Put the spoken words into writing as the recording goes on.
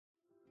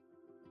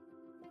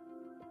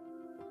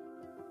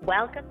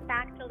Welcome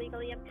back to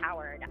Legally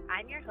Empowered.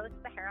 I'm your host,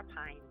 Sahara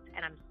Pines,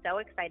 and I'm so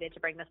excited to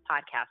bring this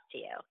podcast to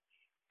you.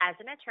 As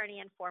an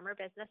attorney and former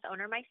business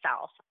owner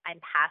myself,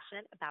 I'm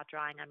passionate about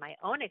drawing on my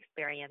own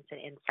experience and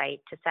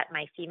insight to set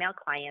my female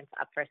clients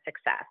up for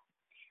success.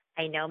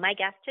 I know my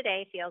guest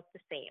today feels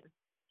the same.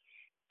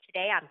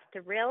 Today, I'm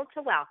thrilled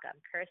to welcome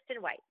Kirsten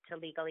White to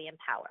Legally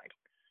Empowered.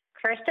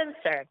 Kirsten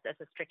serves as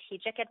a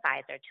strategic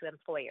advisor to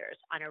employers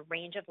on a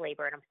range of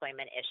labor and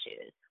employment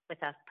issues,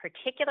 with a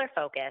particular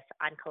focus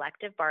on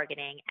collective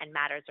bargaining and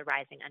matters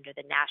arising under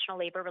the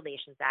National Labor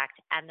Relations Act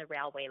and the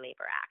Railway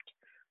Labor Act.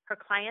 Her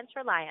clients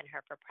rely on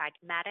her for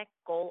pragmatic,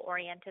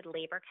 goal-oriented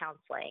labor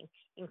counseling,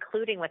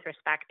 including with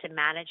respect to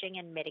managing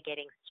and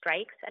mitigating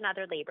strikes and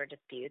other labor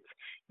disputes,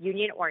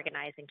 union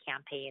organizing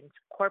campaigns,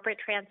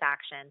 corporate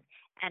transactions,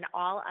 and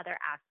all other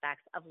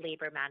aspects of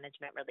labor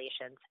management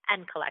relations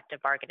and collective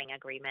bargaining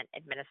agreement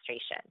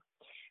administration.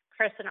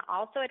 Kirsten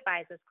also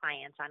advises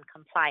clients on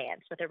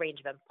compliance with a range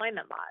of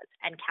employment laws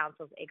and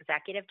counsels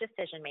executive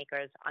decision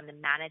makers on the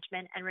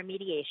management and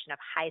remediation of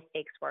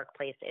high-stakes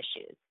workplace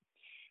issues.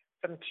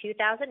 From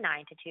 2009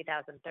 to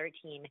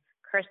 2013,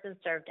 Kirsten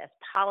served as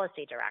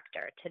policy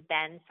director to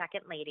then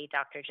Second Lady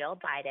Dr. Jill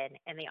Biden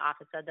in the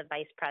Office of the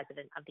Vice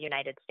President of the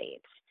United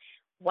States.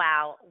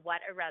 Wow,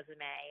 what a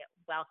resume.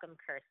 Welcome,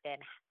 Kirsten.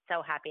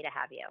 So happy to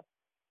have you.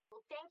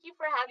 Well, thank you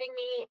for having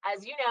me.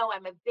 As you know,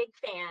 I'm a big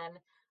fan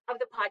of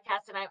the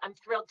podcast, and I'm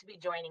thrilled to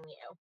be joining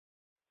you.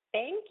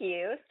 Thank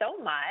you so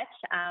much.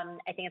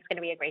 I think it's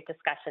going to be a great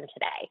discussion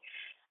today.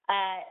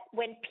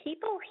 When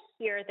people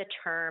hear the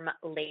term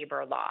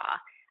labor law,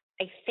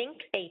 I think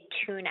they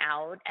tune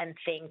out and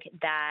think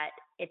that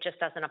it just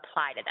doesn't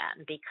apply to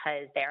them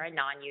because they're a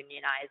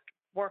non-unionized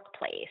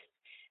workplace.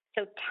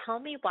 So tell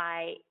me,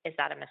 why is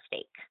that a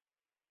mistake?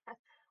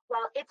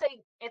 Well, it's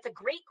a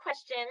great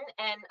question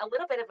and a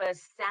little bit of a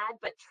sad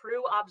but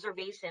true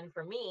observation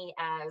for me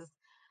as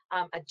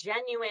a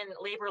genuine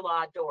labor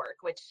law dork,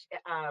 which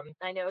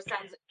I know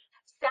sounds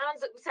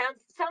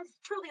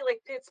truly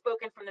like it's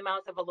spoken from the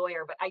mouth of a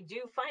lawyer, but I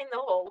do find the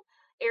whole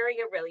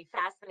area really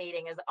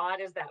fascinating, as odd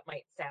as that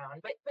might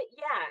sound. But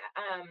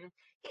yeah,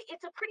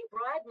 it's a pretty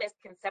broad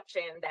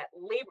misconception that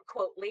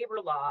labor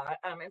law,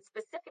 and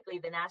specifically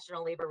the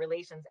National Labor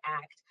Relations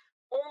Act,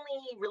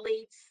 only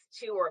relates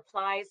to or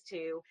applies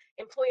to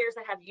employers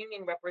that have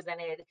union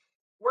represented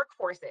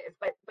workforces.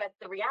 But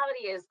the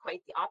reality is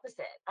quite the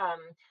opposite.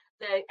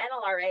 The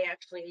NLRA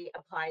actually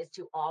applies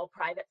to all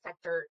private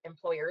sector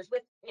employers,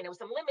 with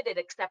some limited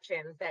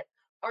exceptions that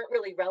aren't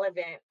really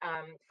relevant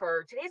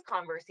for today's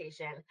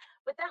conversation.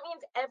 But that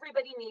means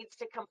everybody needs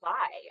to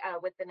comply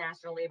with the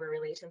National Labor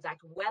Relations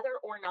Act, whether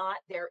or not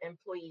their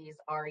employees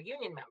are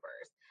union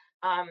members.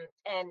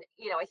 And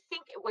I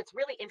think what's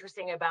really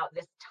interesting about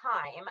this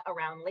time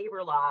around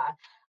labor law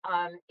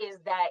is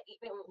that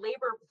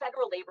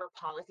federal labor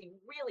policy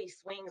really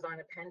swings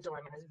on a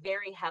pendulum and is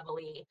very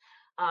heavily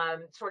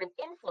sort of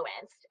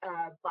influenced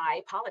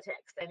by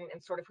politics and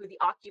sort of who the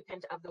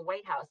occupant of the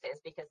White House is,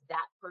 because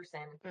that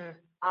person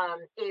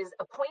is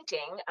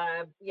appointing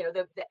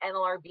the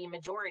NLRB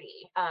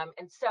majority.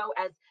 And so,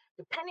 as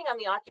depending on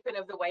the occupant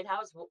of the White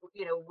House,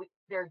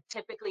 there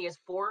typically is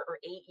 4 or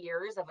 8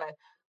 years of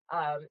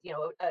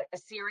a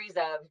series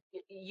of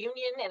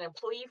union and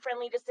employee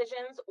friendly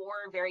decisions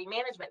or very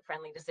management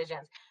friendly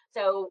decisions.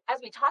 So as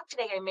we talk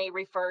today, I may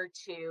refer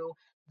to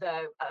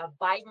the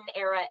Biden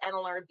era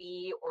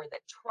NLRB or the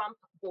Trump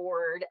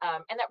board.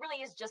 And that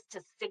really is just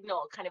to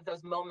signal kind of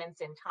those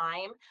moments in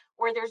time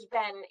where there's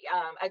been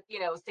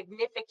a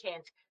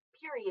significant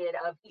period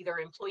of either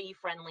employee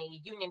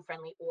friendly, union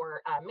friendly,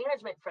 or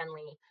management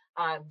friendly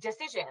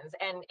decisions.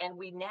 And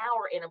we now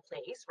are in a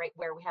place, right,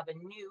 where we have a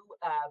new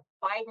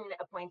Biden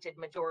appointed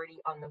majority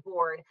on the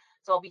board.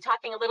 So I'll be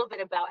talking a little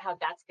bit about how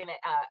that's going to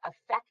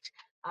affect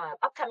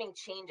upcoming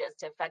changes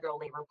to federal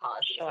labor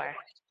policy. Sure. So I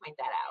wanted to point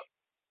that out.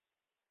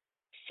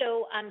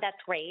 So that's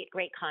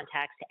great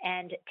context.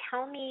 And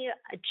tell me,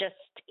 just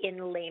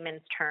in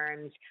layman's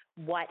terms,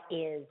 what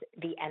is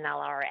the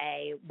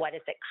NLRA? What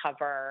does it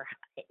cover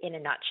in a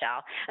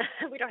nutshell?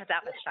 We don't have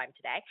that much time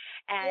today.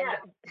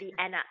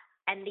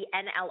 And the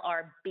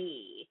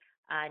NLRB,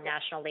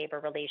 National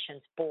Labor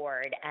Relations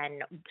Board,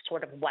 and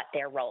sort of what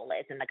their role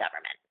is in the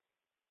government.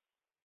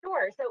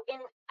 Sure. So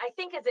I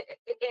think in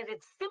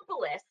its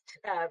simplest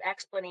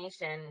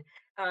explanation,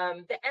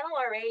 the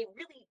NLRA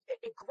really,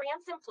 it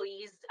grants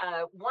employees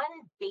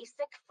one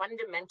basic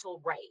fundamental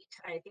right.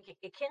 I think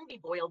it can be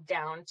boiled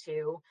down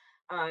to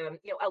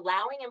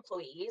allowing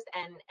employees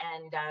and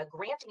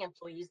granting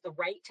employees the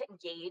right to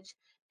engage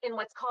in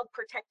what's called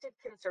protected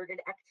concerted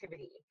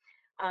activity.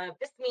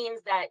 This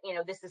means that,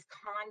 this is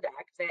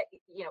conduct that,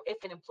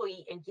 if an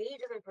employee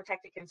engages in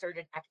protected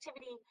concerted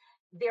activity,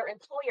 their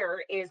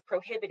employer is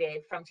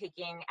prohibited from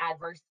taking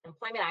adverse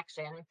employment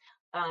action,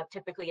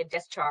 typically a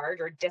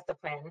discharge or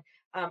discipline,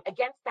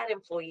 against that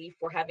employee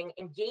for having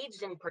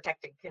engaged in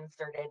protected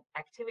concerted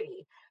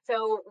activity.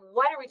 So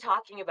what are we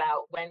talking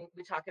about when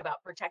we talk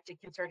about protected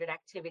concerted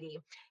activity?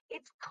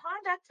 It's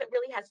conduct that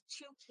really has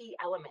 2 key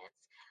elements.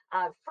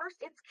 First,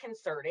 it's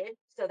concerted.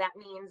 So that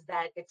means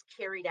that it's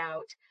carried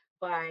out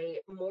by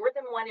more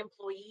than one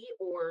employee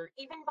or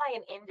even by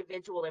an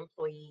individual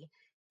employee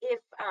if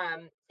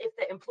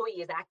the employee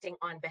is acting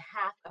on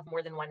behalf of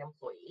more than one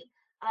employee.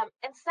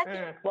 And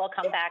second, We'll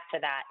come back to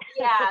that.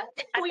 yeah,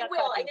 I've we got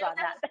will. I questions know on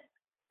that.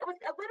 it was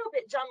a little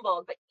bit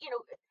jumbled, but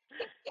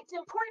it's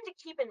important to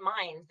keep in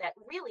mind that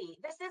really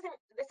this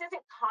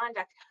isn't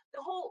conduct. The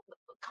whole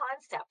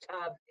concept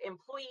of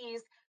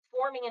employees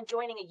forming and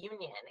joining a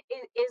union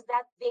is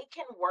that they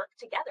can work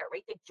together,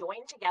 right? They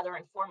join together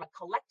and form a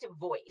collective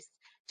voice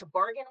to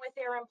bargain with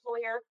their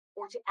employer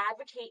or to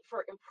advocate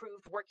for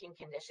improved working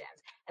conditions.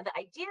 And the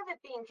idea of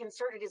it being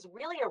concerted is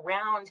really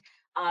around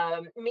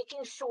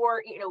making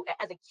sure,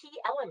 as a key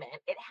element,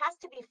 it has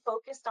to be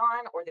focused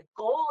on, or the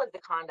goal of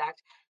the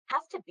conduct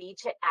has to be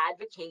to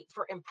advocate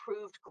for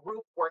improved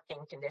group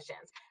working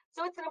conditions.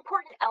 So it's an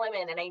important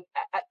element, and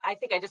I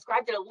think I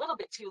described it a little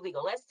bit too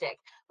legalistic,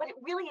 but it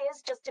really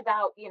is just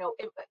about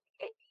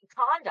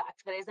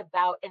conduct that is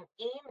about and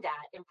aimed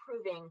at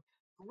improving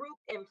group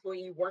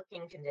employee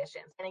working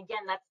conditions. And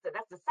again, that's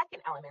the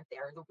second element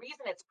there. The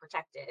reason it's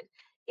protected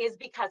is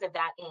because of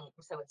that aim.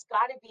 So it's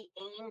got to be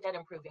aimed at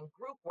improving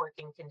group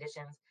working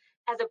conditions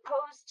as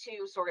opposed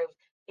to sort of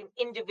an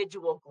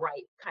individual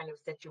gripe kind of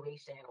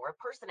situation or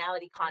a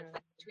personality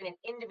conflict between an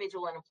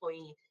individual and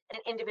employee and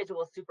an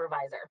individual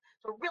supervisor.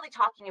 So we're really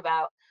talking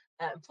about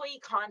employee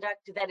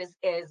conduct that is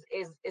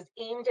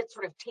aimed at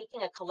sort of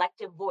taking a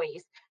collective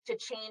voice to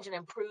change and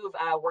improve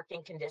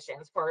working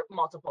conditions for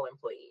multiple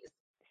employees.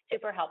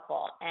 Super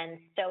helpful. And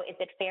so is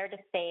it fair to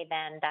say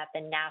then that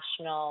the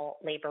National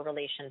Labor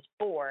Relations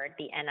Board,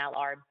 the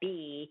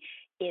NLRB,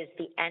 is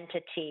the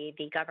entity,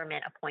 the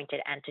government appointed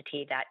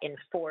entity that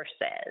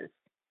enforces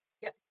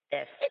Yep.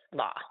 this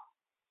law?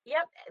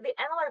 Yep, the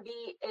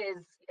NLRB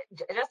is,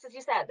 just as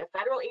you said, the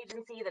federal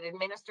agency that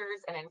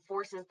administers and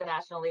enforces the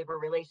National Labor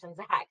Relations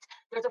Act.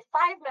 There's a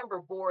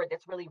 5-member board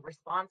that's really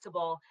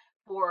responsible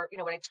for,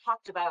 what I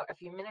talked about a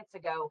few minutes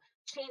ago,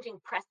 changing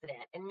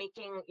precedent and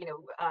making,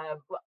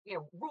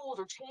 rules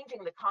or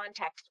changing the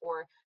context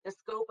or the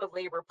scope of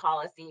labor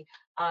policy.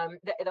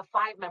 The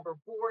 5-member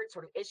board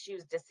sort of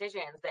issues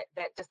decisions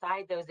that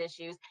decide those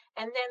issues.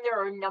 And then there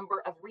are a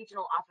number of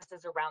regional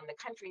offices around the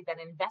country that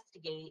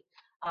investigate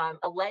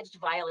alleged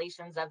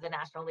violations of the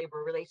National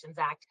Labor Relations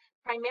Act,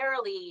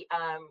 primarily,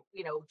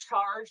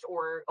 charged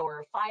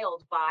or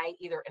filed by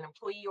either an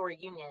employee or a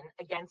union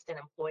against an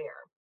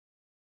employer.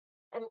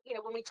 And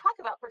when we talk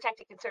about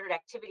protected concerted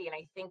activity, and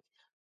I think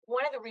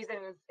one of the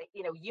reasons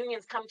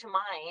unions come to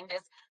mind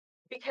is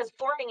because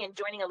forming and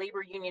joining a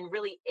labor union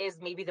really is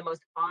maybe the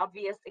most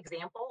obvious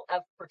example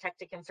of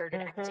protected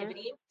concerted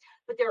activity,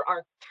 but there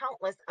are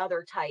countless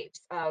other types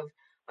of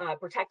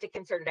protected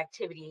concerted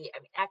activity,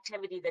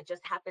 activity that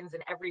just happens in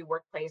every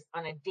workplace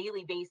on a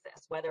daily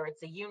basis, whether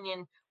it's a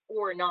union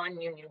or a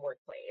non-union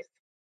workplace.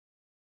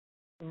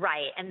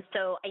 Right. And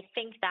so I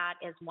think that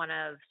is one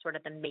of sort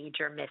of the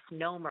major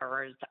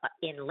misnomers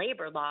in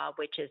labor law,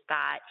 which is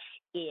that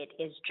it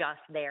is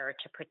just there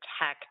to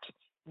protect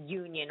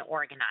union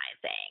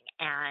organizing.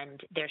 And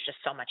there's just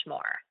so much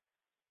more.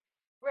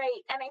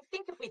 Right. And I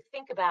think if we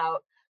think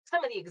about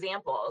some of the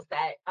examples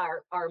that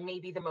are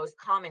maybe the most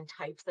common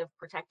types of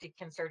protected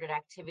concerted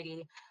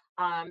activity,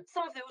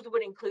 some of those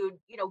would include,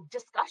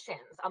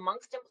 discussions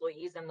amongst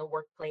employees in the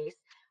workplace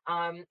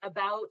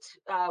about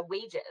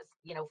wages,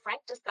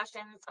 frank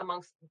discussions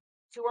amongst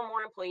 2 or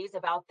more employees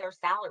about their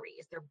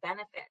salaries, their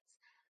benefits,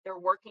 their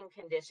working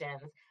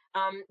conditions.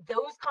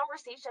 Those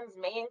conversations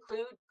may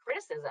include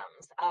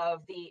criticisms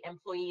of the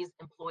employee's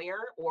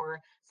employer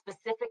or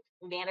specific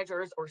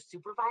managers or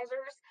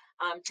supervisors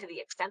to the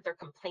extent they're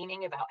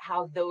complaining about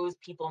how those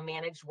people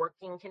manage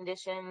working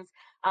conditions.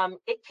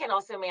 It can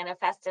also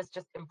manifest as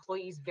just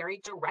employees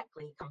very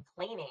directly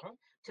complaining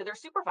to their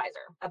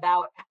supervisor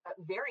about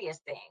various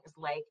things,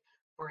 like,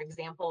 for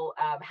example,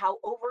 how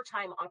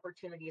overtime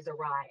opportunities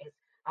arise,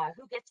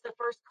 who gets the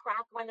first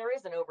crack when there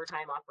is an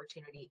overtime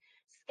opportunity,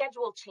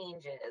 schedule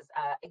changes,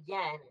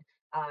 again,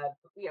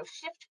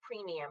 shift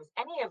premiums,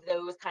 any of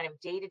those kind of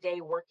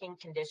day-to-day working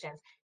conditions,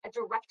 a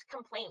direct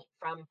complaint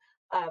from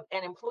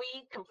an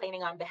employee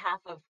complaining on behalf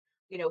of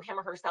him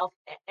or herself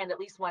and at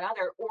least one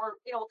other, or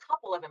a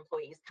couple of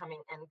employees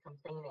coming and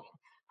complaining.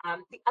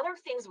 The other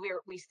things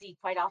we see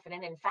quite often,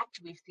 and in fact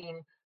we've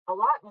seen a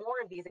lot more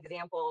of these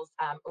examples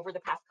over the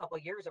past couple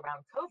of years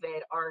around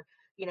COVID, are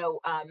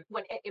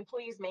when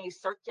employees may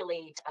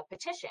circulate a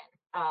petition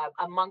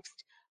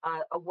amongst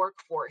a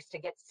workforce to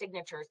get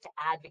signatures to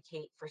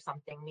advocate for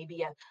something,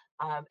 maybe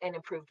an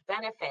improved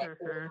benefit,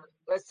 or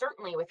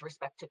certainly with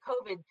respect to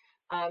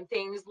COVID,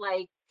 things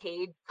like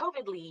paid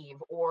COVID leave,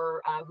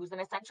 or who's an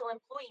essential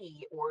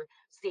employee, or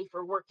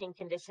safer working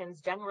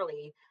conditions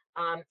generally.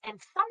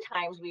 And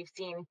sometimes we've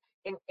seen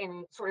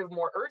in sort of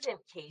more urgent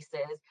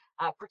cases,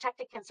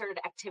 protected concerted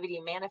activity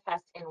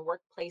manifest in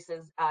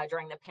workplaces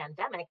during the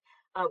pandemic,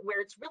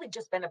 where it's really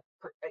just been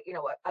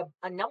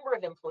a number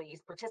of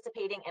employees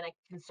participating in a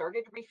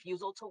concerted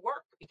refusal to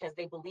work because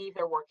they believe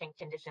their working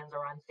conditions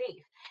are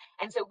unsafe.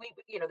 And so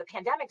the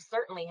pandemic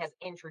certainly has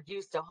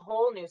introduced a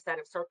whole new set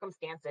of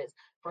circumstances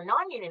for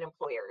non-union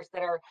employers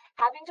that are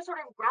having to sort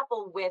of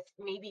grapple with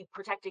maybe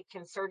protected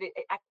concerted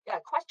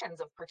questions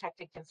of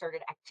protected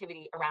concerted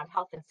activity around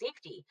health and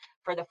safety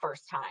for the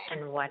first time.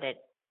 And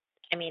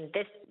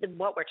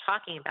what we're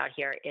talking about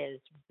here is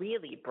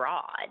really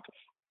broad.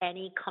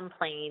 Any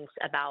complaints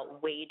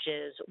about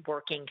wages,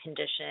 working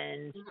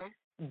conditions,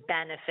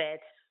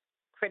 benefits,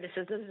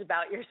 criticisms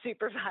about your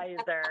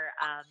supervisor,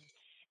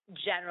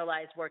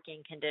 generalized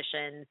working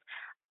conditions.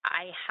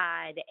 I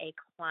had a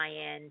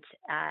client,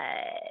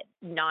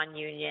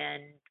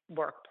 non-union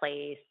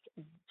workplace,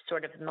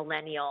 sort of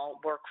millennial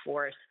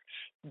workforce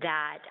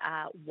that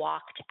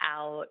walked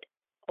out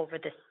over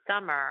the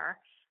summer,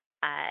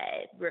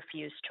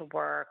 refused to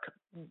work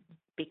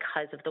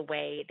because of the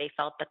way they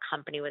felt the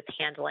company was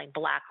handling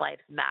Black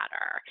Lives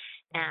Matter.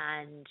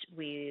 And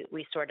we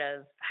sort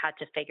of had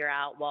to figure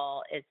out,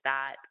 well, is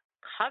that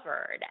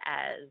covered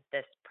as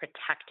this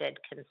protected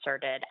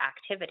concerted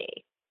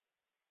activity?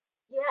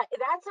 Yeah,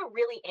 that's a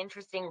really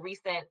interesting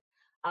recent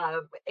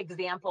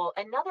example.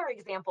 Another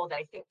example that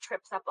I think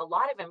trips up a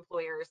lot of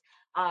employers,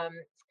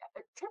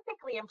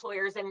 typically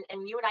employers, and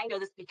you and I know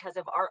this because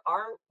of our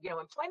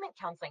employment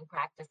counseling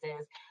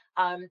practices,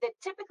 that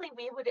typically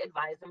we would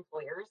advise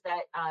employers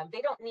that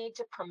they don't need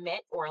to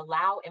permit or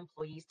allow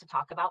employees to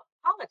talk about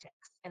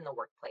politics in the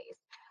workplace.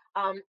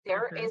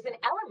 There is an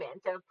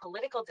element of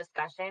political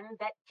discussion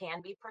that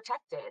can be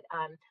protected.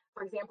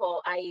 For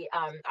example,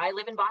 I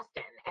live in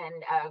Boston,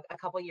 and a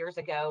couple years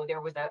ago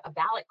there was a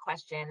ballot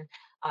question,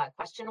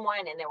 question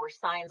one, and there were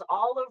signs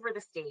all over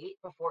the state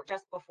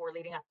just before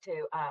leading up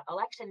to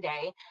election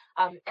day,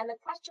 and the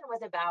question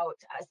was about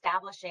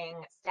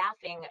establishing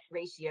staffing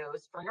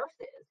ratios for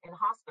nurses in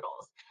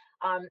hospitals.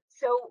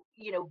 So,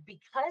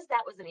 because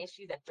that was an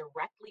issue that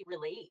directly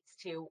relates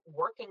to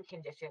working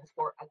conditions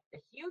for a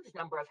huge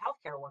number of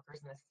healthcare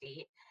workers in the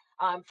state,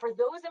 for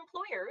those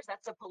employers,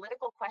 that's a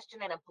political question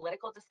and a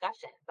political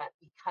discussion. But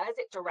because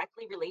it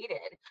directly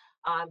related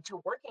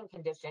to working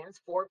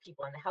conditions for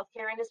people in the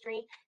healthcare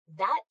industry,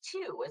 that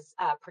too was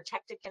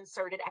protected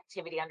concerted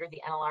activity under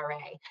the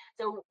NLRA.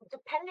 So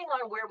depending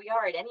on where we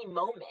are at any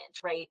moment,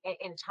 right,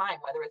 in time,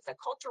 whether it's a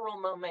cultural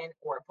moment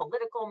or a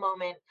political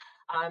moment,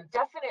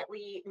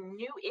 definitely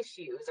new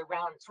issues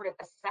around sort of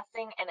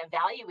assessing and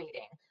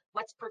evaluating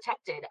what's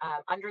protected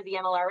under the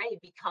NLRA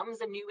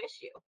becomes a new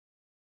issue.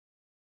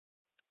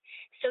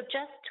 So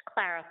just to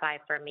clarify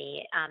for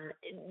me,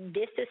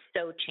 this is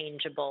so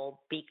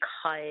changeable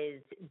because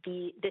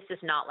this is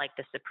not like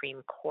the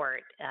Supreme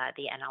Court,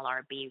 the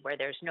NLRB, where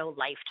there's no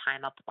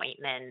lifetime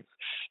appointments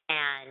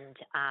and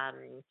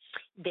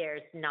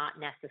there's not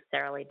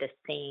necessarily the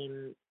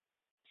same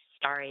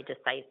stare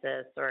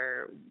decisis,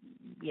 or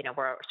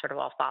we're sort of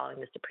all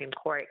following the Supreme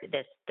Court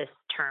this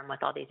term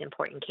with all these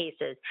important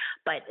cases,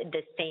 but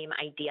the same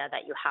idea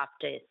that you have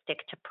to stick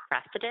to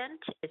precedent.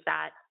 Is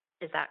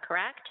that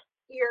correct?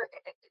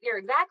 You're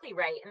exactly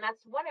right. And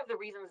that's one of the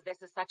reasons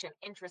this is such an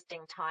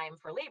interesting time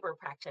for labor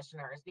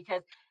practitioners,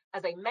 because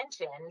as I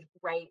mentioned,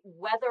 right,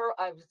 whether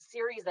a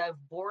series of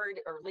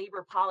board or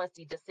labor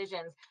policy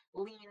decisions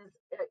leans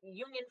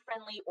union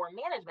friendly or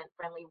management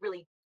friendly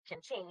really can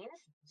change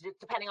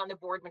depending on the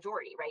board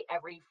majority, right,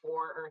 every 4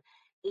 or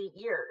 8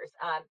 years.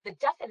 The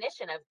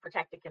definition of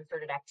protected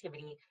concerted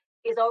activity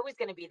is always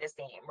going to be the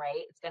same,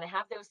 right? It's going to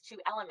have those two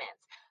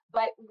elements.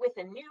 But with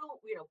a new,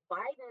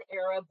 Biden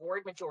era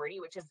board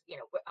majority, which is,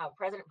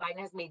 President Biden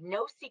has made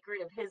no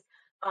secret of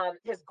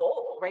his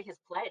goal, right? His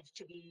pledge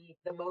to be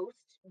the most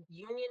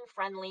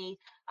union-friendly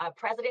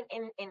president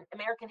in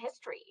American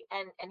history,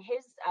 and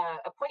his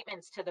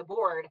appointments to the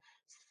board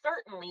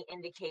certainly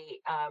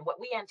indicate what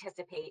we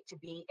anticipate to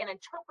be an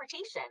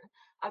interpretation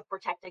of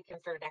protected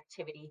concerted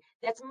activity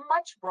that's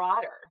much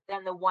broader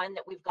than the one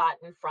that we've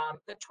gotten from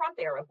the Trump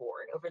era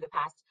board over the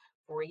past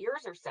 4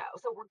 years or so.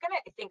 So we're going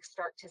to, I think,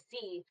 start to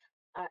see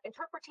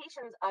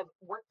interpretations of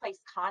workplace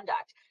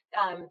conduct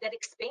that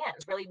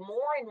expands really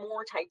more and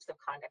more types of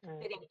conduct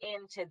fitting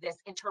into this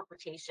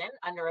interpretation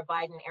under a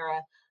Biden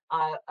era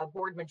a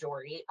board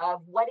majority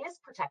of what is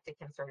protected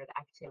concerted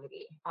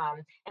activity.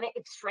 And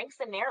it shrinks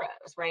and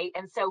narrows, right?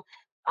 And so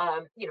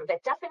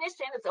that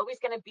definition is always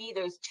going to be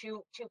those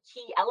two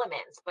key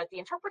elements, but the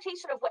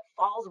interpretation of what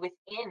falls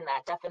within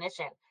that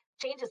definition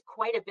changes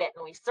quite a bit,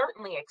 and we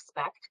certainly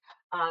expect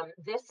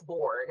this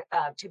board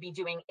to be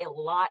doing a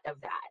lot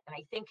of that. And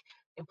I think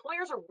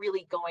employers are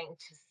really going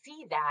to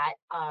see that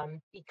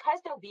because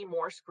there'll be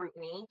more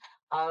scrutiny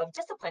of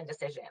discipline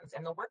decisions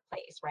in the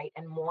workplace, right?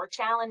 And more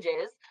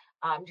challenges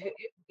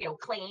to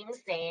claims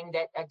saying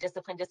that a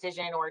discipline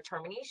decision or a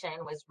termination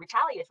was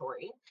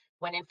retaliatory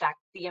when in fact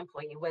the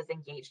employee was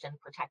engaged in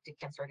protected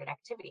concerted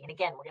activity. And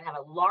again, we're going to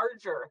have a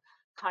larger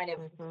kind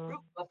of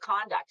group of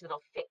conduct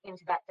that'll fit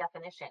into that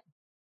definition.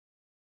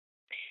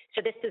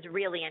 So this is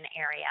really an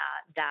area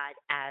that,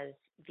 as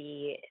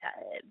the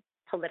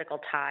political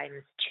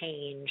times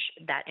change,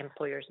 that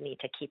employers need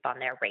to keep on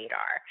their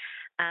radar.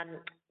 Um,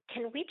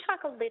 can we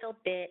talk a little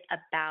bit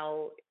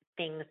about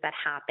things that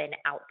happen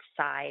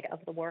outside of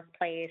the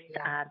workplace?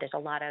 Yeah. There's a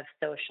lot of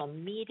social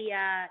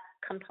media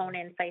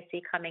components I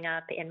see coming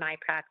up in my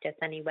practice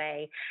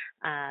anyway.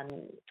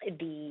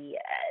 The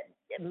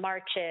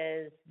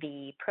marches,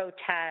 the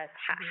protests,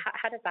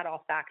 how does that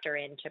all factor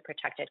into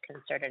protected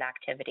concerted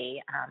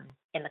activity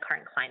in the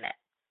current climate?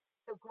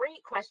 So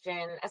great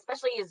question,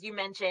 especially as you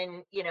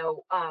mentioned,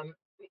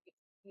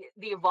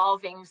 the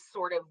evolving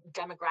sort of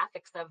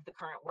demographics of the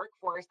current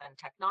workforce and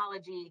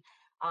technology,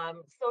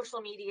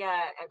 social media,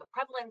 and the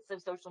prevalence of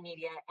social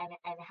media,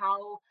 and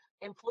how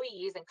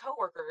employees and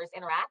coworkers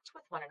interact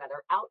with one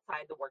another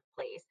outside the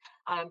workplace.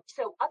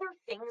 So other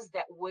things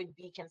that would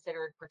be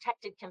considered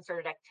protected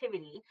concerted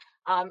activity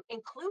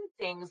include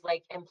things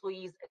like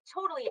employees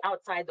totally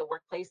outside the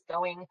workplace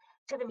going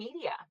to the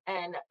media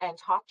and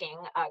talking,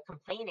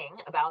 complaining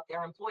about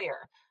their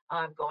employer,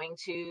 going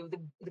to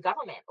the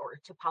government or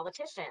to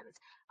politicians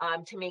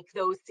to make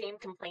those same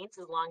complaints,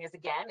 as long as,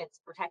 again, it's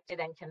protected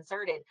and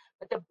concerted.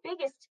 But the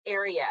biggest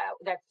area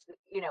that's,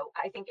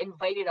 I think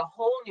invited a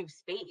whole new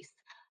space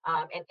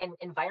and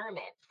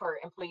environment for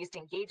employees to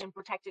engage in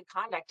protected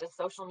conduct is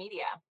social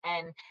media.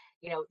 And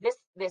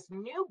this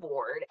new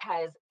board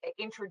has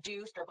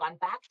introduced or gone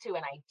back to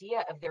an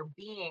idea of there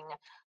being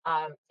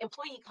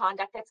employee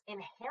conduct that's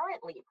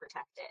inherently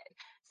protected.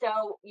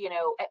 So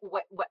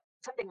what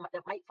something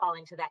that might fall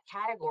into that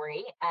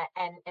category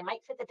and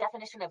might fit the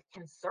definition of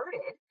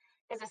concerted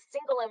is a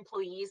single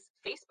employee's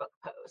Facebook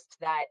post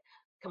that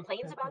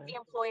complains about the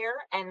employer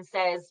and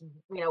says,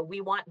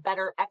 we want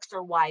better X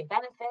or Y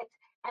benefit,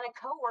 and a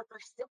coworker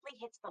simply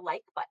hits the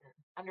like button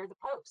under the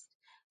post.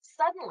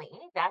 Suddenly,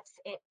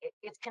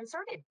 it's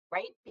concerted,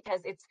 right?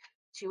 Because it's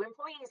two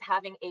employees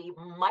having a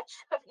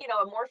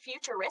a more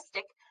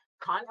futuristic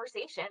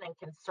conversation and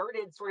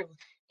concerted sort of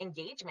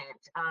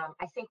engagement.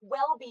 I think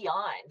well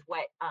beyond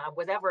what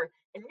was ever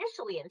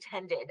initially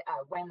intended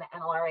when the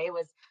NLRA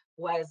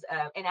was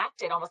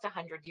enacted almost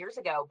 100 years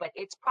ago. But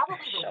it's probably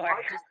the Sure.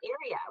 largest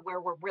area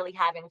where we're really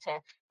having to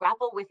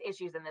grapple with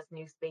issues in this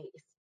new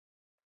space.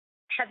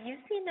 Have you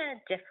seen a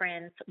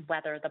difference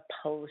whether the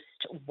post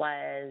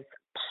was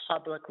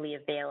publicly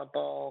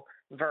available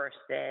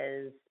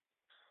versus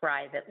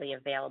privately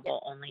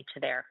available only to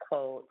their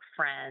quote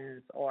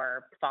friends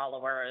or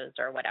followers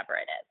or whatever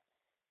it is?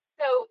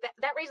 So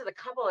that raises a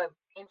couple of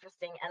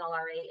interesting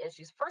NLRA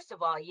issues. First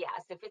of all,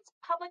 yes, if it's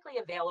publicly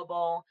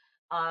available,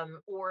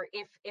 or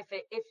if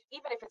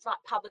even if it's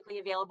not publicly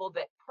available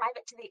but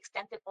private to the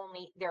extent that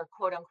only their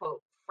quote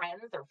unquote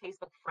friends or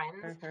Facebook friends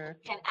Mm-hmm.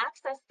 can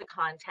access the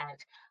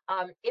content,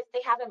 if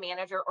they have a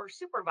manager or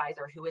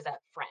supervisor who is a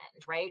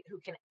friend, right, who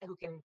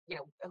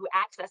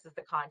accesses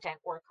the content,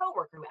 or a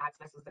coworker who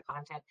accesses the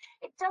content,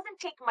 it doesn't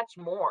take much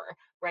more,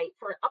 right,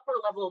 for an upper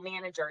level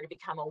manager to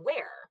become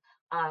aware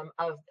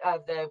of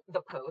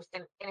the post.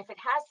 And if it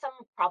has some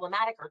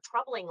problematic or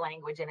troubling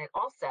language in it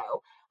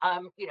also,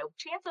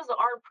 chances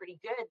are pretty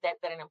good that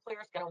an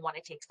employer is going to want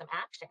to take some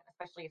action,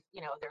 especially if,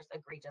 there's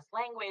egregious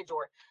language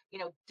or,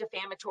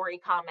 defamatory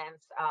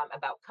comments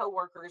about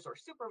coworkers or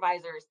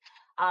supervisors.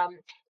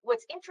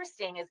 What's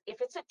interesting is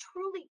if it's a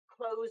truly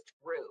closed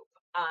group,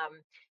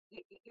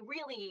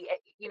 really,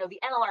 the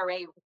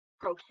NLRA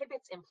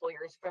prohibits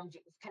employers from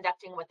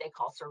conducting what they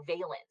call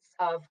surveillance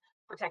of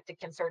protected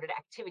concerted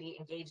activity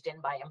engaged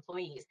in by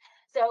employees.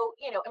 So,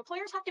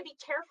 employers have to be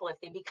careful if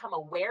they become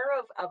aware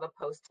of a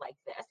post like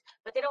this,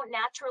 but they don't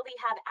naturally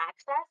have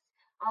access.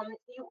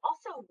 You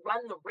also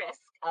run the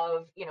risk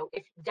of,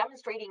 if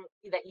demonstrating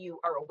that you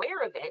are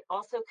aware of it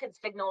also could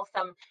signal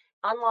some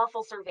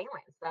unlawful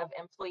surveillance of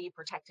employee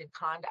protected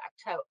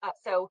conduct.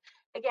 So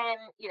again,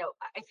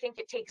 I think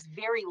it takes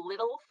very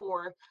little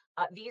for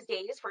these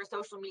days for a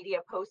social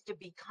media post to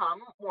become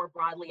more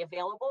broadly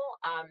available.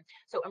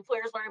 So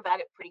employers learn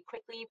about it pretty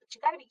quickly, but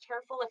you got to be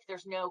careful if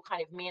there's no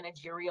kind of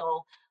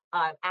managerial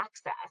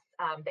access,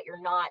 that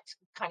you're not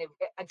kind of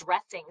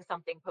addressing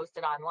something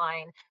posted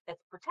online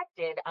that's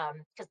protected,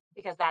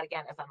 because that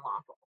again is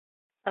unlawful.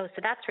 Oh,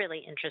 so that's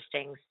really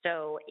interesting.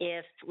 So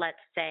if,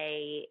 let's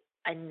say,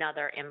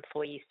 another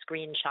employee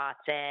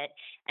screenshots it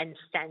and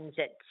sends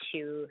it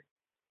to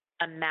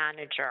a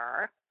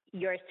manager,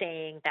 you're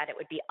saying that it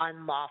would be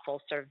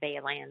unlawful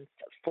surveillance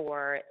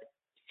for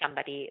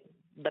somebody,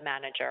 the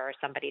manager or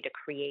somebody, to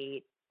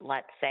create,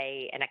 let's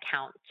say, an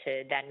account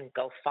to then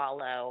go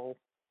follow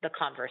the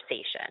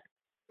conversation.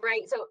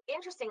 Right. So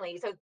interestingly,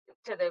 so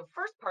to the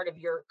first part of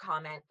your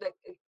comment,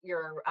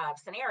 your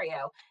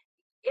scenario,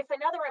 if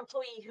another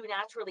employee who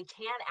naturally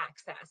can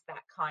access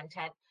that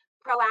content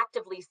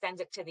proactively sends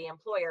it to the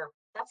employer,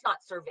 that's not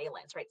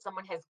surveillance, right?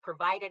 Someone has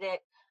provided it.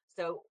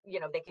 So,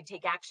 they could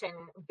take action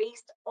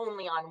based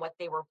only on what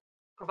they were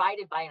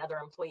provided by another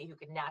employee who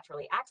could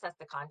naturally access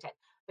the content.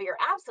 But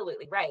you're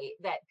absolutely right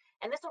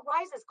and this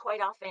arises quite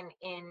often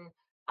in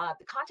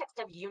the context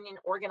of union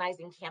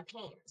organizing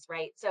campaigns,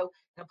 right? So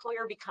an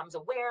employer becomes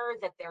aware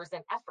that there's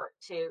an effort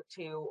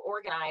to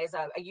organize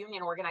a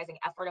union organizing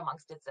effort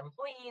amongst its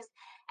employees,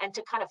 and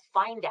to kind of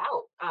find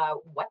out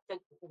what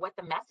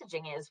the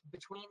messaging is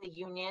between the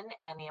union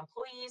and the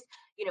employees.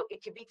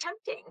 It could be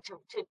tempting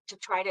to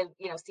try to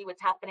see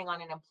what's happening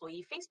on an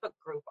employee Facebook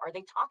group. Are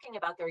they talking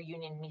about their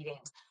union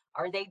meetings?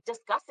 Are they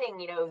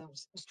discussing,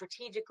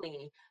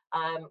 strategically,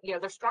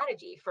 their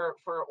strategy for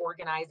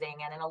organizing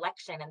and an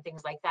election and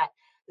things like that?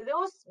 In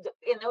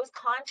those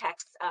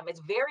contexts,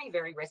 it's very,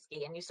 very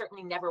risky, and you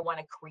certainly never want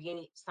to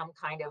create some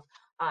kind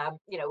of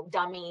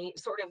dummy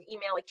sort of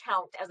email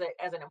account as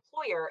an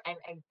employer,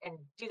 and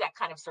do that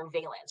kind of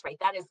surveillance, right?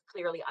 That is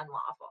clearly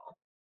unlawful.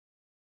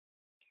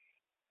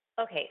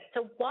 Okay,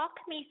 so walk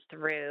me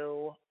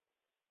through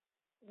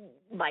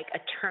like a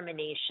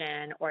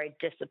termination or a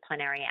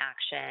disciplinary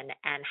action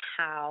and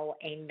how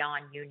a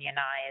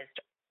non-unionized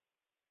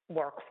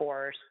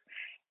workforce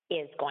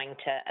is going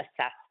to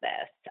assess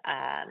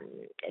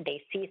this.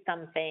 They see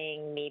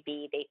something,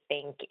 maybe they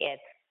think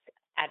it's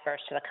adverse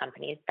to the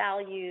company's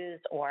values,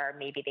 or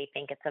maybe they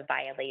think it's a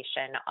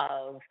violation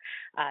of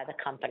the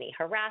company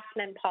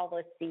harassment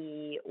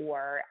policy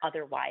or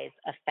otherwise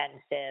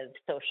offensive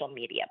social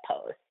media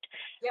post.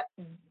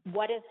 Yep.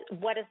 What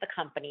does the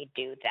company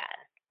do then?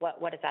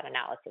 What does that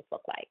analysis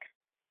look like?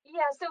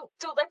 Yeah,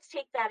 so let's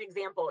take that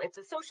example. It's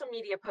a social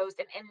media post,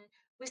 and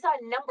we saw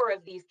a number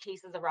of these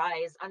cases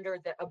arise under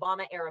the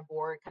Obama era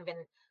board, kind of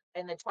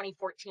in the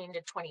 2014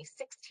 to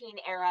 2016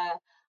 era,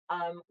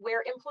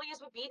 where employees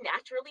would be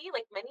naturally,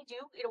 like many do,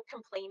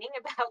 complaining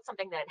about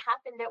something that had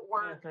happened at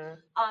work,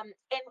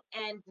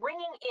 and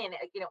bringing in,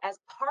 as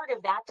part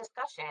of that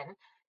discussion,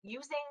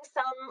 using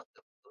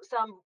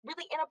some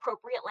really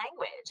inappropriate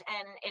language.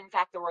 And in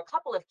fact, there were a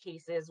couple of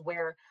cases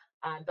where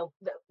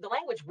the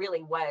language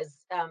really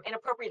was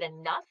inappropriate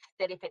enough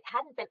that if it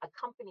hadn't been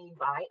accompanied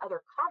by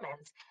other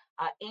comments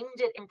aimed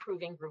at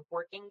improving group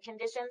working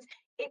conditions,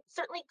 it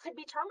certainly could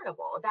be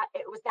terminable. That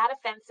it was that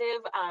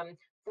offensive.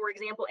 For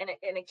example,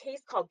 in a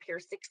case called Pier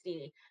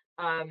 60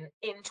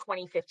 in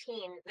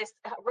 2015, this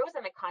arose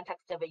in the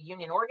context of a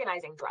union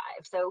organizing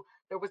drive. So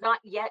there was not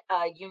yet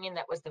a union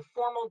that was the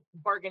formal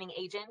bargaining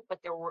agent, but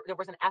there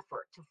was an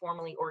effort to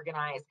formally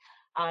organize.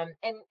 And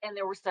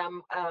there were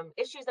some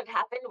issues that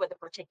happened with a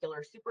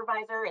particular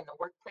supervisor in the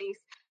workplace.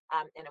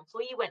 An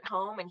employee went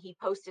home and he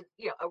posted,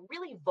 a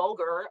really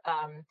vulgar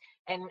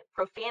and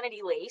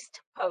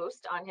profanity-laced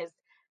post on his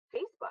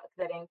Facebook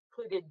that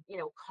included,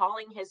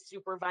 calling his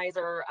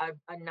supervisor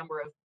a number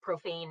of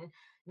profane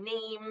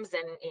names,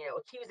 and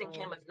accusing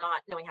him of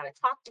not knowing how to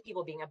talk to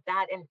people, being a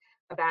bad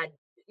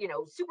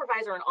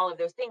supervisor, and all of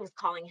those things,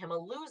 calling him a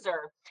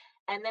loser.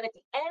 And then at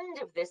the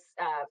end of this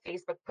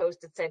Facebook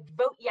post, it said,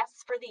 "Vote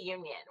yes for the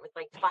union," with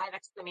like 5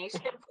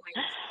 exclamation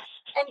points.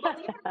 And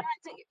believe it or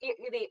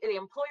not, the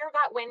employer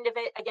got wind of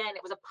it. Again,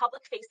 it was a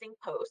public-facing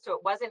post, so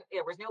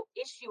there was no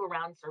issue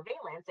around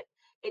surveillance.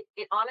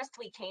 It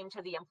honestly came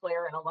to the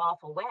employer in a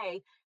lawful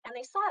way, and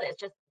they saw this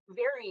just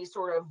very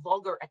sort of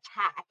vulgar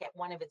attack at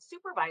one of its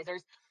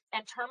supervisors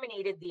and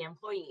terminated the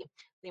employee.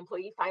 The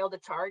employee filed a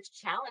charge,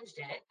 challenged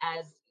it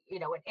as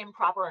an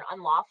improper and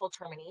unlawful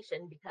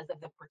termination because of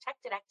the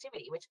protected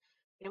activity, which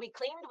he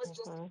claimed was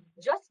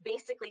just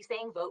basically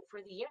saying vote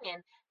for the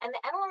union. And the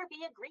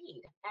NLRB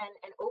agreed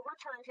and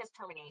overturned his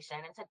termination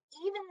and said,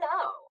 even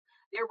though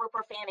there were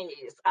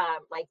profanities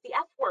like the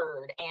F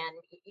word, and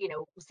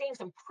saying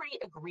some pretty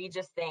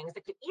egregious things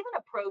that could even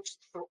approach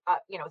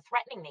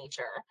threatening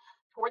nature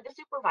toward the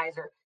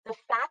supervisor, the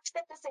fact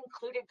that this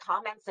included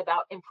comments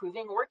about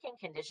improving working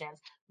conditions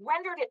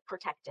rendered it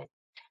protected.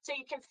 So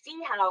you can see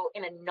how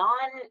in a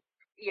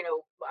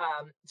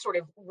sort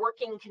of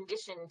working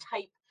condition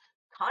type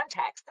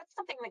context, that's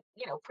something that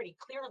pretty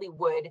clearly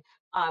would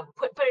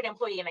put an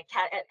employee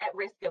at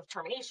risk of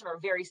termination or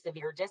very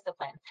severe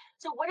discipline.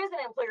 So what is an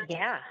employer to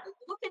do?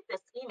 Look at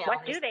this email.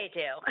 What do they do?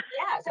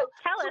 Yeah. So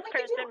tell us,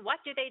 Kirsten, what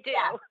do they do?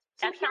 Yeah.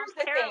 So that sounds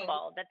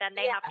terrible that then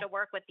they have to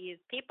work with these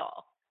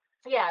people.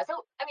 Yeah.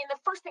 So I mean, the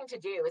first thing to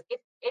do is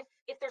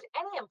if there's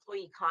any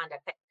employee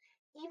conduct that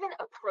even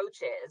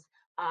approaches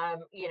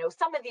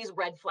some of these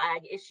red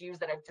flag issues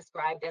that I've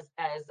described as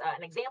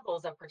an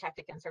examples of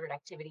protected concerted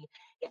activity,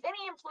 if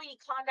any employee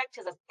conduct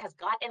has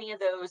got any of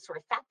those sort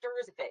of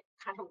factors, if it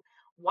kind of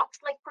walks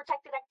like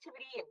protected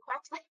activity and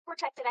quacks like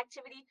protected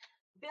activity,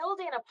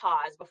 build in a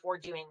pause before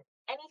doing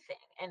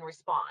anything in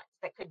response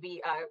that could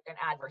be an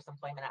adverse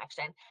employment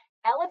action.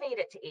 Elevate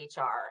it to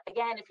HR.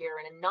 Again, if you're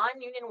in a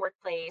non-union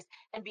workplace,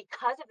 and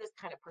because of this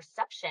kind of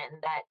perception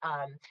that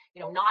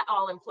not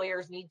all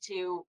employers need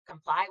to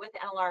comply with the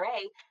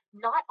NLRA,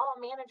 not all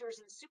managers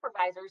and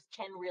supervisors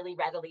can really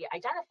readily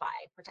identify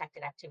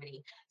protected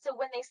activity. So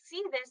when they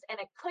see this, and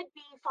it could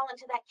fall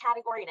into that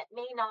category and it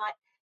may not,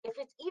 if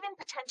it's even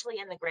potentially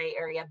in the gray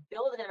area,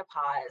 build in a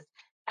pause,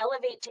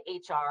 elevate to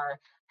HR,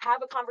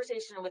 have a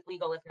conversation with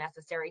legal if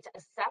necessary to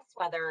assess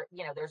whether,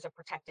 there's a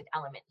protected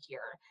element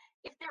here.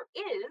 If there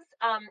is,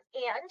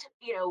 and,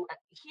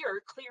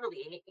 here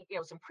clearly,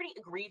 some pretty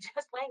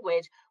egregious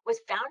language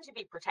was found to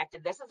be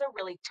protected, this is a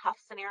really tough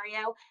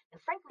scenario.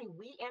 And frankly,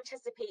 we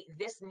anticipate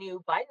this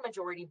new Biden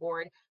majority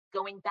board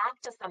going back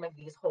to some of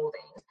these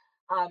holdings.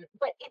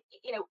 But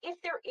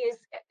if there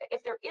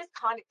is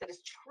conduct that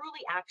is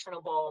truly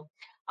actionable,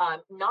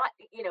 not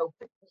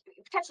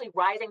potentially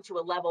rising to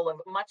a level of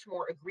much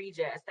more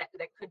egregious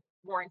that could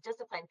warrant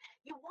discipline,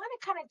 you want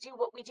to kind of do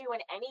what we do in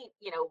any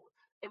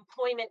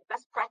employment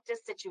best practice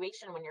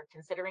situation when you're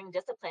considering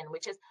discipline,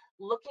 which is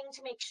looking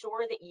to make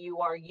sure that you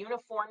are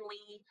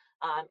uniformly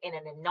in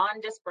a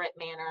non-disparate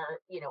manner,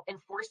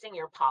 enforcing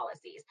your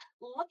policies.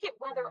 Look at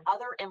whether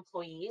other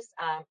employees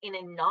in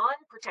a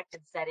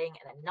non-protected setting,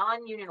 in a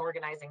non-union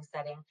organizing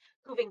setting,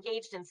 who've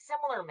engaged in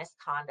similar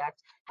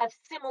misconduct have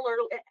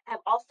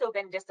also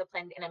been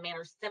disciplined in a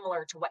manner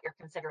similar to what you're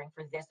considering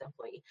for this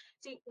employee.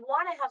 So you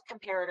want to have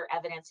comparator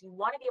evidence. You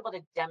want to be able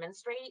to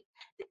demonstrate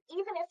that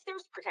even if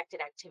there's protected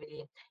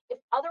activity, if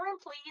other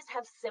employees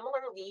have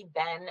similarly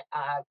been,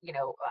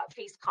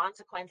 faced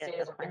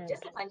consequences or been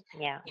disciplined,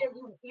 yeah,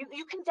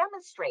 you can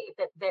demonstrate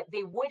that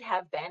they would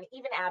have been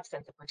even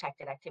absent the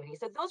protected activity.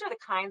 So those are the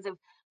kinds of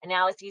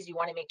analyses you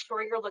want to make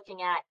sure you're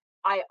looking at.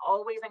 I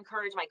always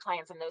encourage my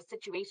clients in those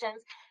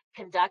situations,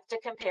 conduct a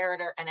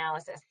comparator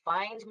analysis.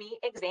 Find me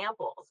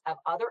examples of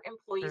other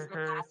employees in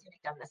the past who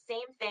have done the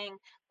same thing,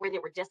 where they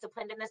were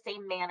disciplined in the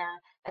same manner.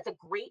 That's a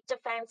great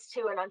defense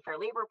to an unfair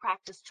labor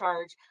practice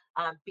charge,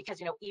 because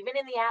even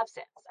in the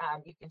absence,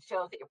 you can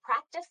show that your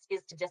practice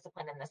is to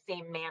discipline in the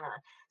same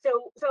manner.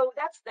 So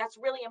that's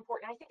really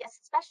important. I think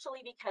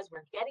especially because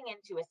we're getting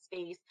into a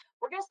space,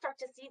 we're going to start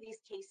to see these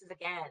cases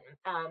again.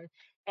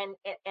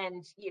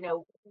 And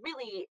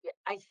really,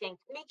 I think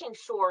making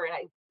sure,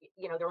 and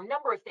there are a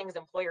number of things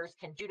employers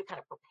can do to kind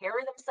of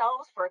prepare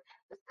themselves for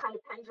this kind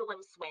of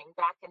pendulum swing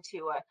back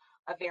into a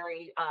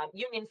very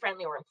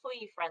union-friendly or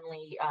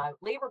employee-friendly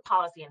labor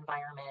policy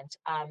environment.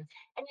 And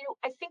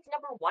I think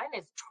number one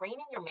is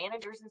training your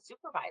managers and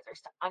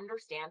supervisors to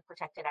understand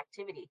protected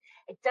activity.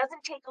 It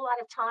doesn't take a lot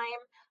of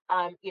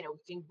time. You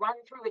can run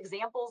through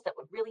examples that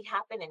would really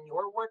happen in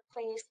your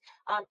workplace,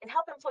 and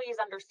help employees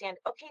understand,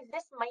 okay,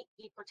 this might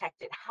be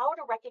protected, how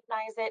to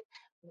recognize it,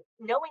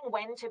 knowing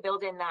when to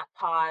build in that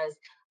pause.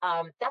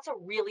 That's a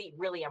really,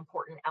 really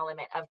important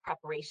element of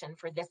preparation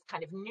for this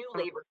kind of new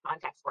labor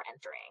context we're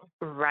entering.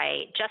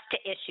 Right. Just to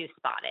issue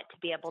spot it, to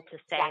be able to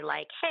say, Exactly.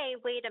 like, hey,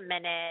 wait a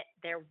minute,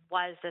 there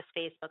was this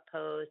Facebook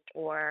post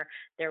or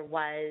there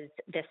was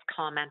this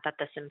comment that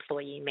this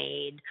employee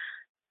made.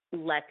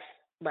 Let's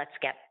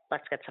get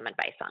some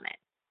advice on it.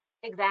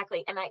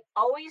 Exactly. And I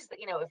always,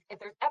 if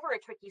there's ever a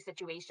tricky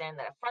situation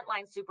that a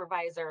frontline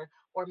supervisor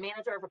or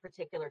manager of a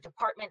particular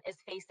department is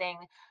facing,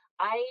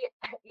 I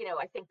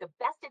think the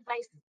best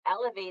advice is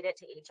elevate it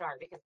to HR,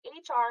 because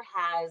HR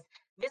has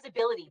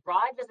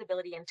broad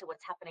visibility into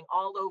what's happening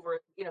all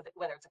over,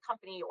 whether it's a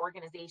company,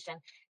 organization,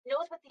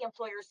 knows what the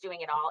employer is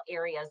doing in all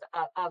areas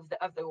of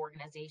the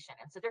organization.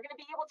 And so they're going to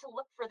be able to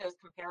look for those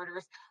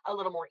comparators a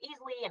little more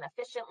easily and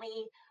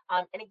efficiently.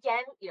 And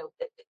again,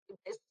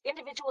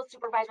 individual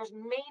supervisors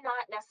may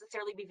not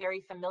necessarily be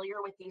very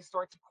familiar with these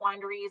sorts of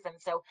quandaries. And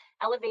so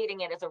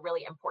elevating it is a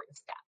really important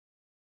step.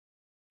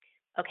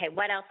 Okay,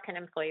 what else can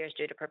employers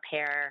do to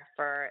prepare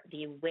for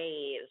the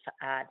wave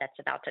that's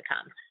about to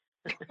come?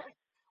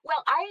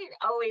 Well, I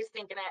always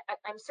think, and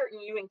I'm certain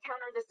you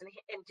encounter this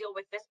and deal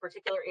with this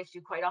particular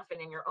issue quite often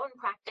in your own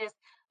practice,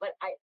 but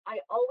I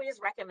always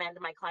recommend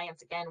my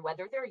clients, again,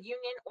 whether they're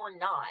union or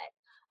not,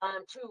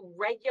 to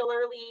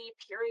regularly,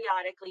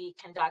 periodically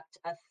conduct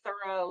a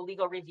thorough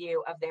legal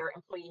review of their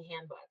employee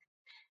handbook.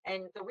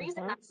 And the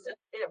reason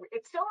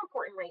it's so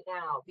important right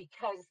now,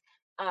 because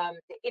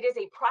it is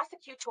a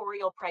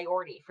prosecutorial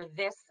priority for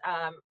this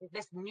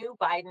new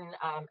Biden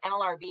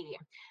NLRB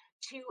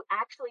to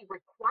actually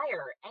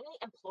require any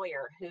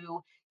employer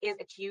who is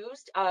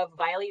accused of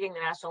violating the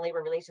National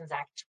Labor Relations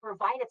Act to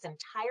provide its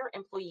entire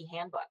employee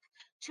handbook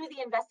to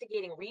the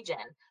investigating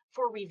region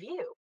for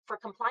review, for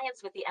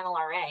compliance with the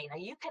NLRA. Now,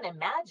 you can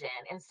imagine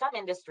in some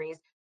industries,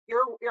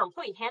 your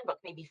employee handbook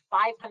may be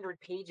 500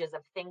 pages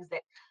of things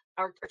that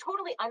are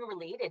totally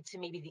unrelated to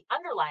maybe the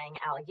underlying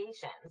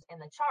allegations in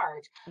the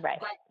charge. Right.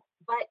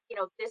 But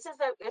this is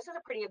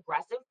a pretty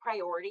aggressive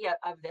priority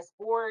of this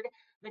board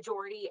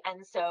majority,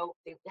 and so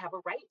they have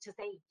a right to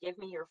say, give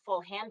me your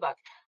full handbook.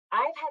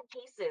 I've had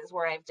cases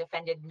where I've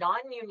defended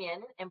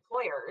non-union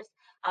employers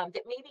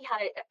that maybe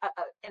had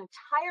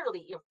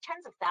entirely,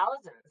 tens of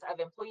thousands of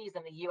employees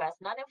in the U.S.,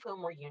 none of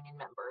whom were union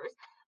members,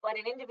 but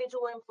an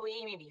individual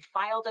employee maybe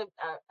filed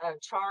a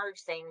charge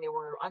saying they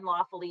were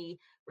unlawfully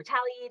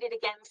retaliated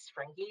against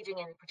for engaging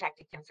in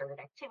protected concerted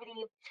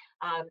activity.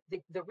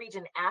 The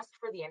region asked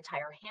for the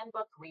entire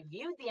handbook,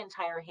 reviewed the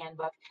entire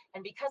handbook,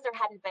 and because there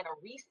hadn't been a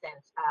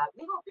recent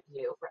legal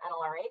review for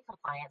NLRA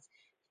compliance,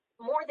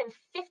 more than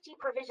 50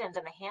 provisions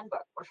in the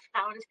handbook were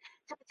found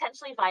to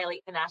potentially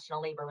violate the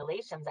National Labor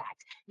Relations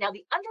Act. Now,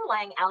 the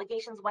underlying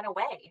allegations went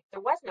away.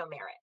 There was no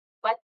merit.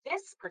 But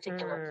this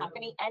particular Mm.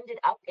 company ended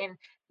up in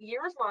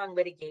years long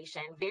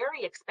litigation,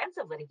 very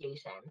expensive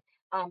litigation,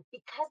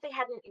 because they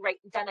hadn't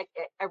done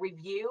a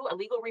review, a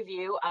legal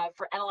review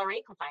for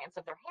NLRA compliance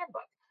of their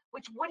handbook,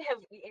 which would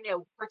have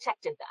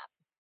protected them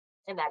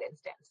in that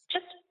instance.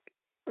 Just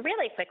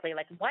really quickly,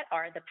 like what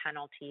are the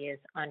penalties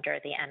under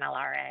the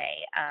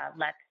NLRA?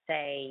 Let's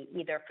say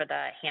either for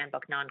the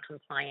handbook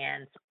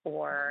noncompliance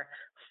or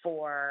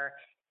for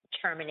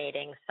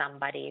terminating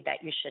somebody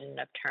that you shouldn't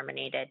have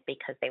terminated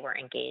because they were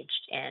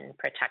engaged in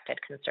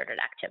protected concerted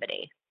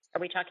activity. Are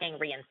we talking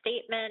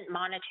reinstatement,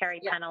 monetary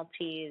Yeah.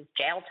 penalties,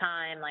 jail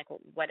time? Like,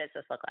 what does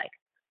this look like?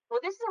 Well,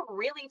 this is a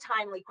really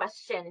timely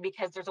question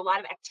because there's a lot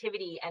of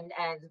activity and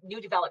new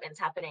developments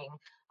happening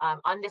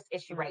on this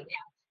issue right Mm.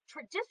 now.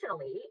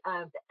 Traditionally,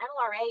 the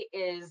NLRA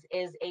is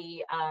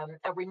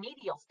a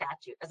remedial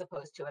statute as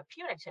opposed to a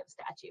punitive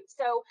statute.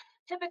 So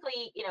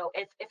typically,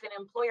 if an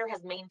employer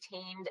has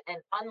maintained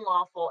an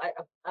unlawful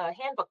a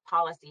handbook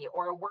policy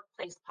or a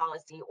workplace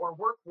policy or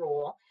work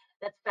rule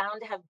that's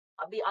found to have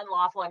be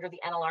unlawful under the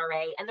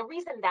NLRA, and the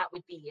reason that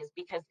would be is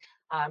because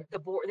the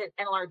board, the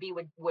NLRB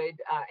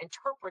would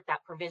interpret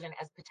that provision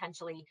as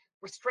potentially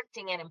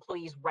restricting an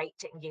employee's right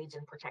to engage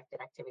in protected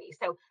activity.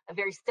 So a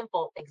very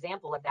simple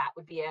example of that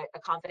would be a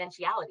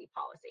confidentiality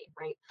policy,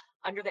 right?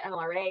 Under the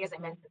NLRA, as I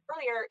Mhm. mentioned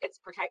earlier, it's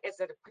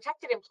a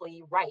protected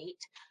employee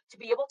right to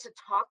be able to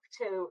talk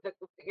to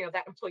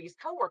that employee's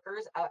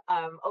coworkers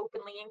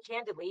openly and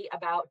candidly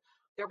about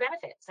their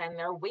benefits and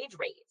their wage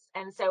rates.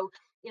 And so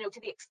to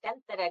the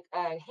extent that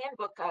a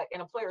handbook, an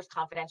employer's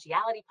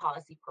confidentiality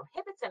policy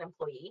prohibits an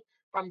employee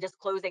from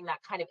disclosing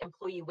that kind of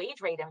employee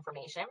wage rate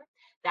information,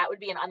 that would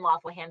be an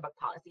unlawful handbook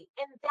policy.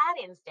 In that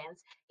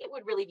instance, it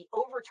would really be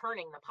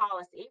overturning the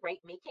policy, right,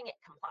 making it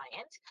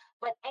compliant.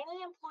 But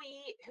any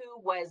employee who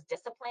was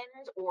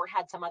disciplined or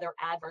had some other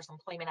adverse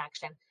employment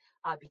action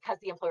because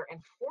the employer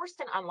enforced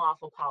an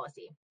unlawful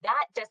policy,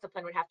 that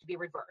discipline would have to be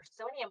reversed.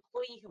 So any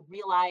employee who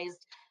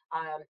realized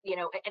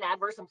an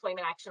adverse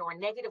employment action or a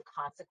negative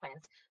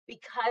consequence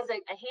because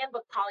a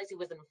handbook policy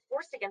was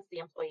enforced against the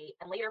employee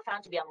and later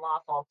found to be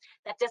unlawful,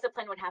 that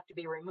discipline would have to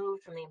be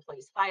removed from the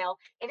employee's file.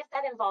 And if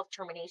that involved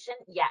termination,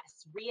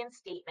 yes,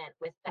 reinstatement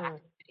with that.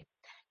 Mm.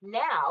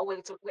 Now,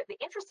 with the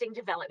interesting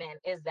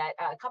development is that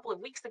a couple of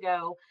weeks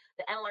ago,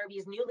 the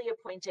NLRB's newly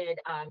appointed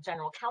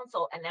general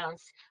counsel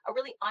announced a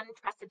really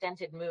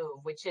unprecedented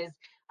move, which is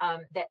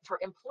that for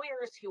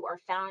employers who are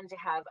found to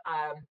have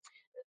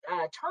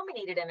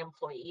terminated an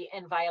employee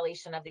in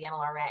violation of the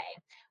NLRA.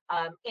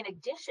 In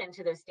addition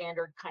to the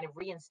standard kind of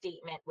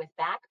reinstatement with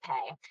back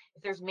pay,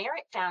 if there's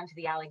merit found to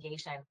the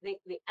allegation, the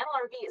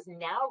NLRB is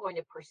now going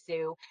to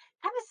pursue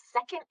kind of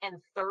second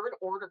and third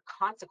order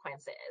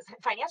consequences,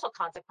 financial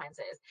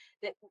consequences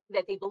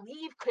that they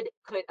believe could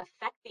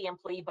affect the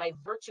employee by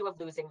virtue of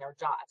losing their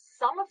job.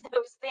 Some of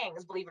those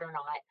things, believe it or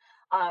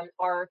not,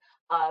 are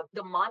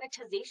the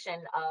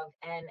monetization of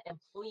an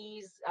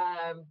employee's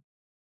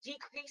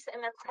decrease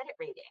in their credit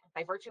rating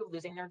by virtue of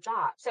losing their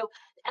job. So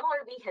the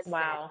NLRB has said,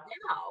 Wow.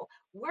 now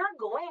we're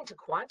going to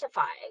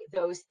quantify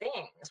those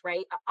things,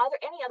 right?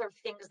 Any other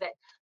things that,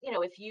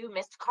 if you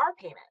missed car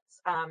payments,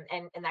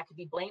 and that could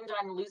be blamed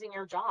on losing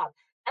your job.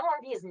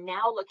 NLRB is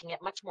now looking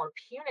at much more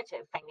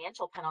punitive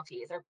financial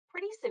penalties. They're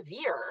pretty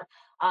severe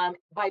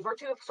by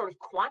virtue of sort of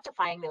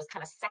quantifying those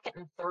kind of second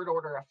and third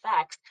order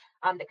effects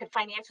that could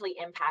financially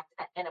impact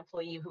an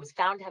employee who was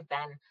found to have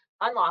been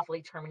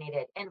unlawfully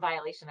terminated in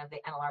violation of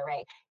the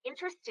NLRA.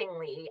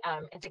 Interestingly,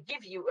 and to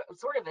give you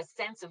sort of a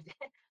sense of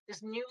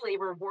this new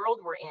labor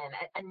world we're in,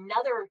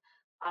 another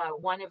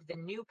one of the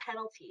new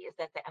penalties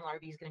that the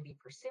NLRB is going to be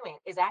pursuing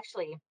is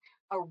actually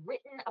a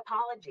written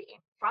apology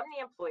from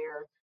the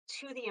employer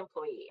to the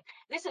employee.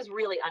 This is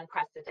really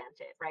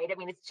unprecedented, right? I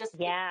mean, it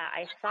Yeah,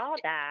 I saw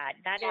that.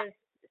 That yeah, is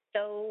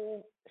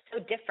so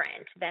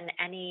different than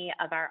any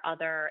of our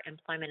other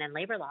employment and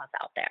labor laws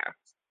out there.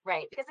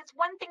 right, because it's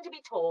one thing to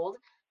be told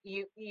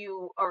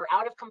you are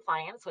out of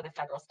compliance with a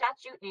federal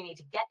statute and you need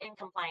to get in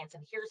compliance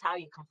and here's how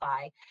you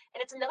comply.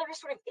 And it's another to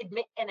sort of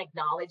admit and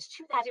acknowledge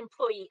to that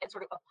employee and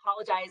sort of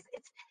apologize.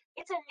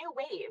 It's a new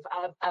wave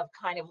of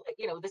kind of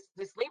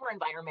this labor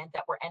environment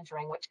that we're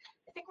entering, which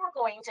I think we're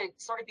going to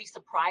sort of be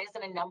surprised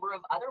in a number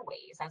of other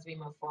ways as we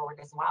move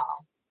forward as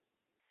well.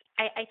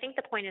 I think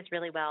the point is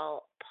really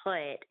well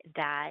put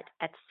that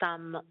at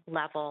some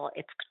level,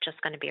 it's just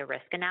going to be a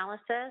risk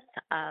analysis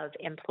of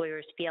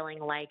employers feeling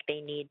like they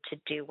need to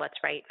do what's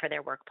right for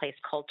their workplace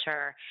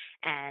culture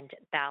and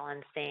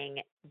balancing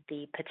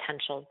the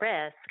potential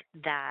risk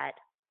that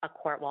a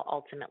court will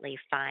ultimately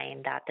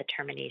find that the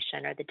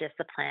termination or the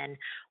discipline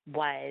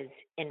was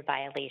in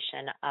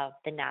violation of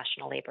the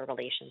National Labor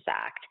Relations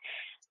Act.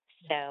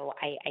 So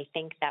I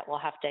think that we'll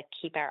have to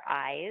keep our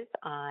eyes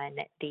on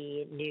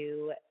the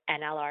new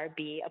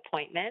NLRB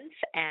appointments,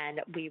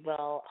 and we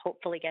will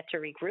hopefully get to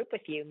regroup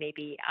with you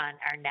maybe on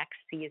our next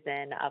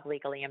season of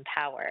Legally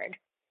Empowered.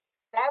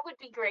 That would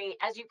be great.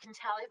 As you can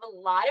tell, I have a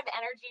lot of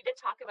energy to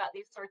talk about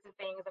these sorts of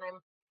things, and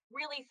I'm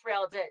really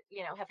thrilled to,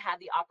 have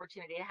had the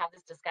opportunity to have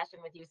this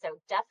discussion with you.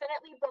 So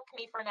definitely book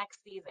me for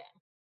next season.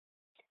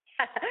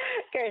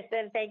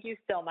 Kirsten, thank you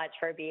so much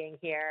for being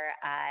here.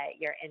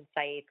 Your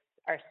insights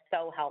are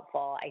so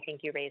helpful. I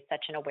think you raised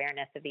such an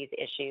awareness of these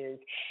issues,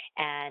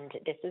 and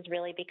this is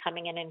really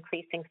becoming an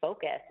increasing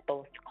focus,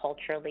 both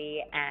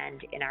culturally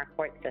and in our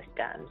court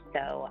system.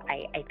 So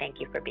I thank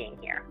you for being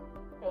here.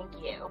 Thank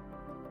you.